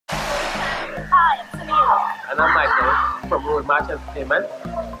Hi, I'm Samira. And I'm Michael from Road March Entertainment.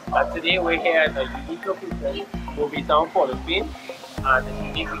 And today we're here at a unique location, Movie Town, Philippines. And it's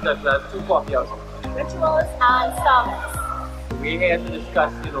unique because there's two coffee houses. Rituals and songs. We're here to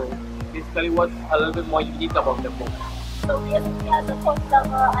discuss, basically what's a little bit more unique about them both. So basically as a coffee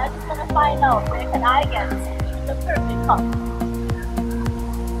lover, I just want to find out where can I get the perfect coffee.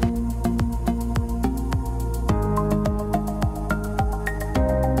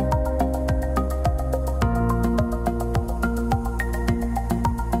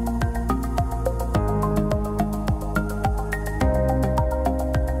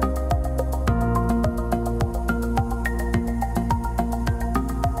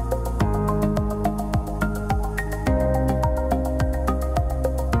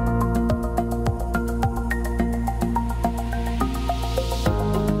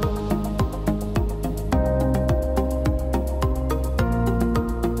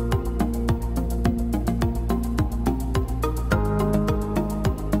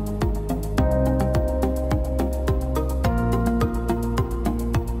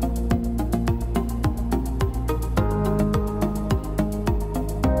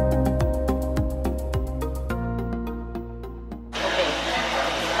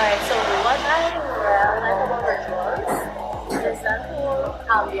 Alright, so what I really like about rituals is that whole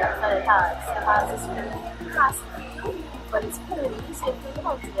ambiance that it has. It has this really fast feel, but it's pretty so you feel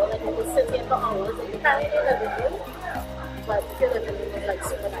comfortable. Like you can sit here for hours and you can't even live in room, but if your living room is like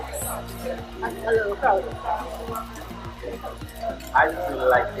super nice and a little crowded. I really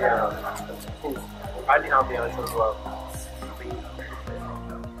like the food and the ambiance as well.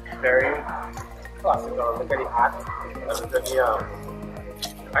 Very classical. Look at the art. Look at the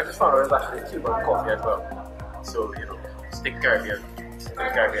I just found it was actually Cuban coffee as well. So, stick Caribbean kind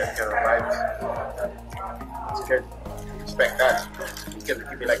of vibes. It's good. Respect that. You can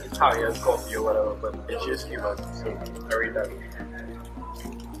give me like Italian coffee or whatever, but it's just Cuban. So, very nice.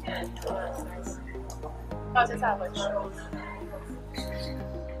 How's your sandwich?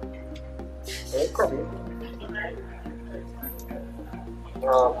 Coffee. I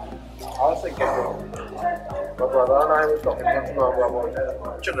was thinking, my brother and I were talking not too long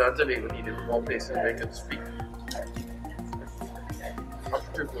about Trinidad and Tobago needed more places where they can speak.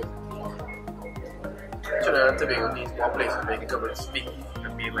 Trinidad and Tobago needs more places where you can come and speak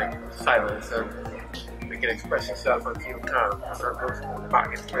and be like silence and you can express yourself and feel calm. And those back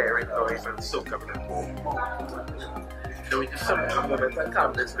and clearing noise and so coming at home. We just some moment of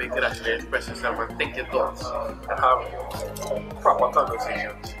calmness where you can actually express yourself and think your thoughts and have proper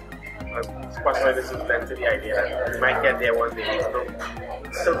conversations. That's why this is led to the idea that we might get there one day,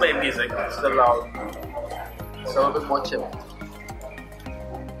 still playing music, still loud, still a bit more chill.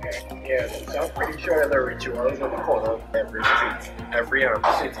 Yeah, so I'm pretty sure there are rituals on the corner of every street, every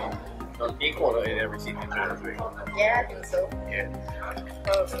city, not a corner in every city in Trinidad. Yeah, I think so. Yeah.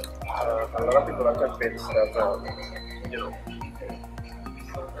 A lot of people are convinced that,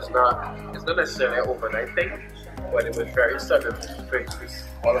 it's not necessarily an overnight thing, but it was very sudden.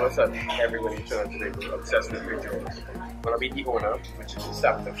 All of a sudden, everybody in Trinidad was obsessed with rituals. When I meet the owner, which is the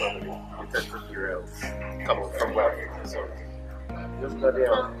Sapter family, it's a 50-year-old couple from wealth. So, just not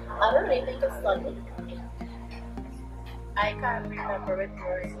there. I don't really think it's funny. I can't remember it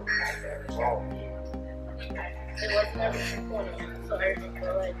was. It was never funny, so I remember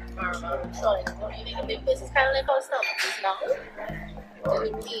like, showing. You think a big place is kind of like how Starbucks is now. And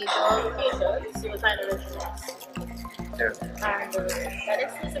you need all locations, so it's kind of rituals. And that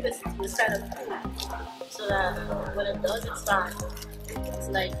exclusivity is kind of cool, so that when it does expand, it's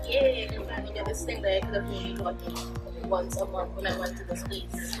like, yay, you get this thing that I could have only gotten once a month when I went to this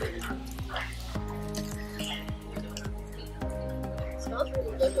place. It smells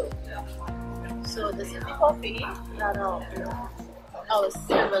really good though. So this is the coffee that our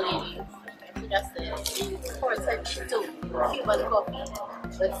silver lady suggested. For it's like Cuban coffee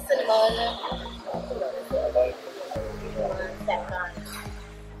with cinnamon.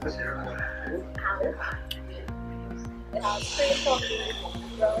 It has cream coffee,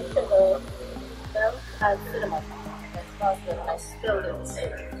 brown sugar, milk, and cinnamon. It smells good. I spilled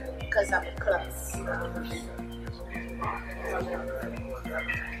it because I'm a class.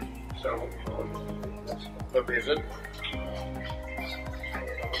 So, amazing.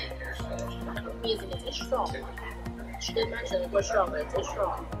 Amazing, it is strong. She did mention it was strong, but it is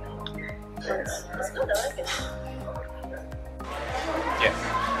strong. It's good, I like it. Yes.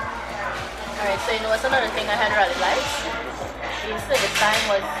 Alright, so what's another thing I had really liked? You said the time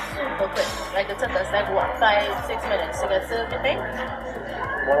was super quick. Like it took us like what, 5-6 minutes to get served, you think?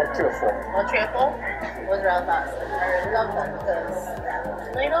 like 3 or 4. Or 3 or 4 was real fast. I really love that because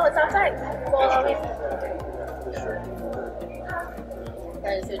you know it's outside. So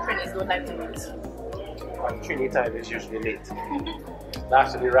and so Trinity's no time to wait. Trinity time is usually late. That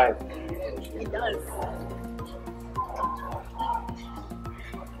has to be right. It does.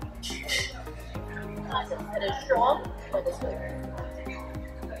 It is strong, but it's good.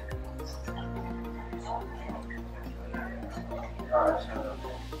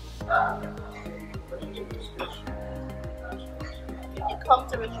 If you come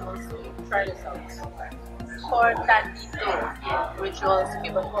to Rituals, try this out. For that day, Rituals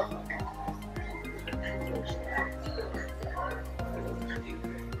Cuban coffee.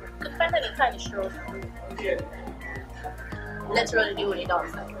 Could find like a tiny straw. Literally the only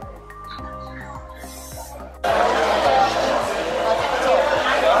downside.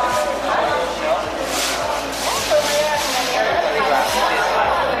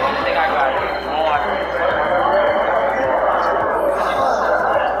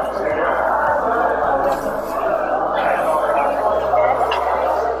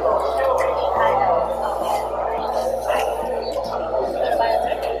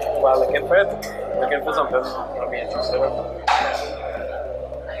 Well, looking for it. Looking for something I'll be interested in.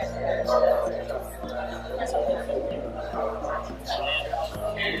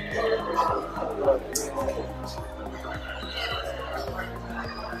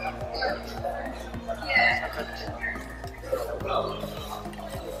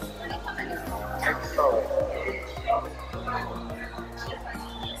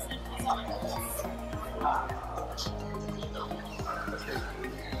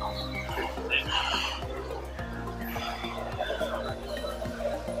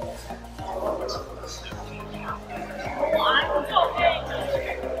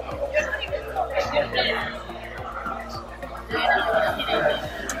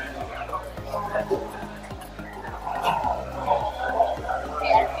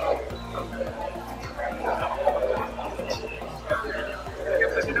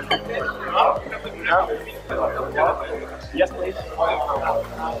 Yes, please.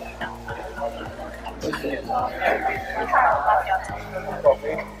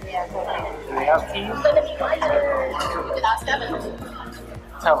 Coffee. Do we have tea?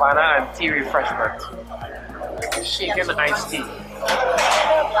 Havana and tea refreshment. Shaken iced tea.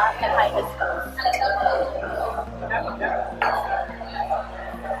 Black and hibiscus.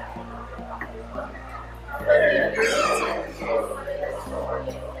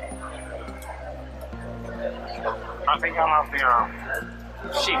 I think I'll have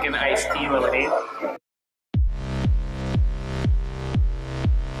the shaken iced tea lemonade.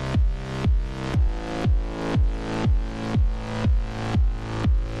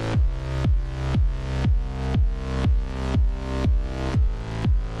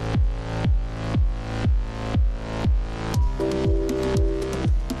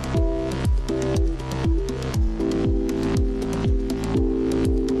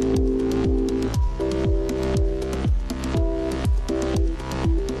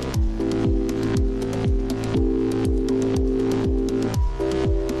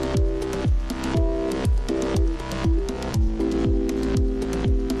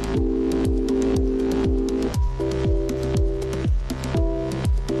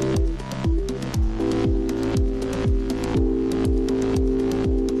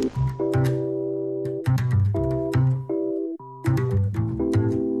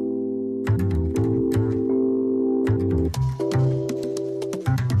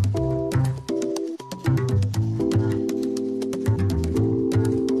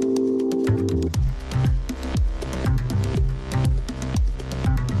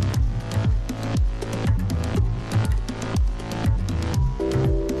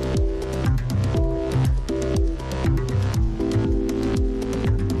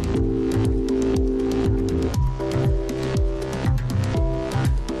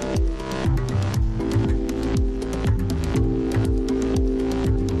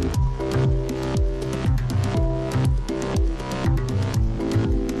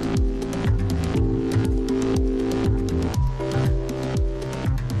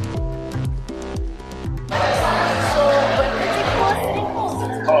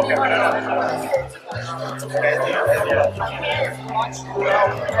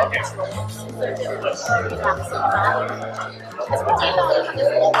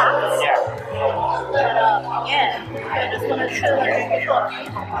 Yeah, I just want to chill and drink coffee.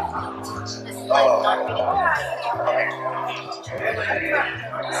 It's like not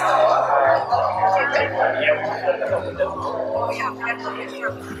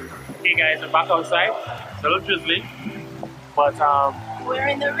Hey guys, I'm back outside. It's a little drizzly, but We're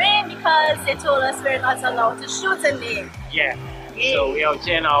in the rain because they told us we're not allowed to shoot in there. Yeah. Yeah. So we out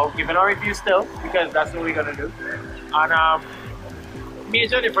here now giving our review still because that's what we're gonna do. And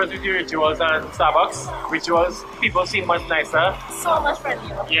major difference between rituals and Starbucks. Rituals, people seem much nicer. So much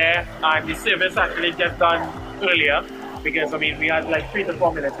friendlier. Yeah, and the service actually just done earlier because I mean we had like 3 to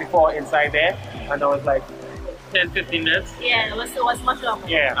 4 minutes before inside there, and I was like 10-15 minutes. Yeah, it was much longer.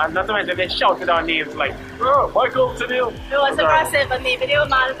 Yeah, and not to mention they shouted our names like, "Oh, Michael, Tennille." It was aggressive, but maybe they were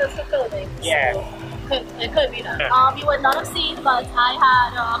mad at us for filming. Yeah. So it could be that. Yeah. You would not have seen, but I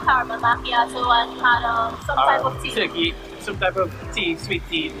had caramel macchiato and had some type of tea. Turkey, some type of tea, sweet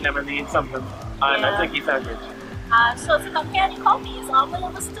tea, lemonade, something, and Yeah. a turkey sandwich. So to compare the coffees, well,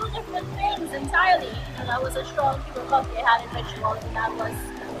 it was two different things entirely. And that was a strong pure coffee I had in Ritual, and that was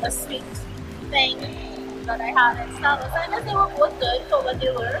a sweet thing that I had in Starbucks. I guess they were both good for what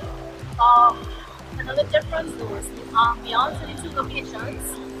they were. Another difference though is the ambiance in the two locations.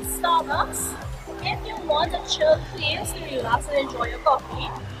 Starbucks, if you want a chill place to relax and enjoy your coffee,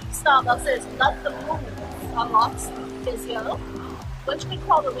 Starbucks is not the move a lot busier, which could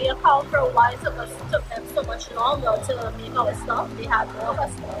probably account for why it took them so much longer to make our stuff. They had more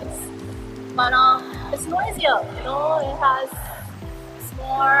customers. But it's noisier, you know, it's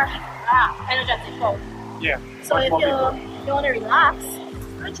more energetic crowd. Yeah. So much if more you, people. if you want to relax,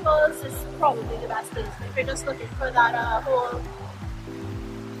 Rituals is probably the best place. If you're just looking for that whole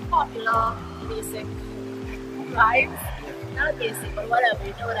popular, basic vibe, not basic, but whatever,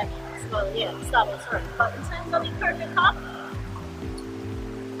 you know what I mean. So yeah, Starbucks works. But in terms of the perfect cup,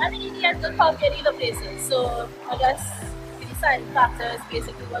 I think you can get good coffee at either places. So I guess the deciding factor is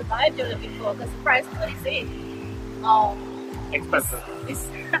basically what vibe you're looking for, because the price is what they say. Expensive.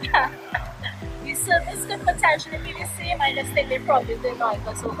 The service could potentially be the same. I just think they probably did not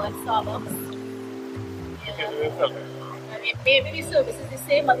go so much Starbucks. Yeah. I mean, maybe the service is the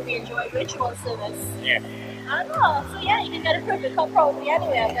same, but we enjoy Ritual service. Yeah. I don't know. So yeah, you can get a perfect cup probably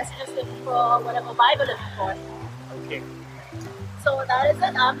anywhere. I guess you're just looking for whatever vibe you're looking for. Okay. So that is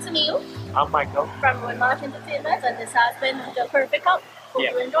it. I'm Tennille I'm Michael. from Woodmark Entertainment, and this has been the perfect cup. Hope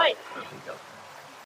Yeah. you enjoyed.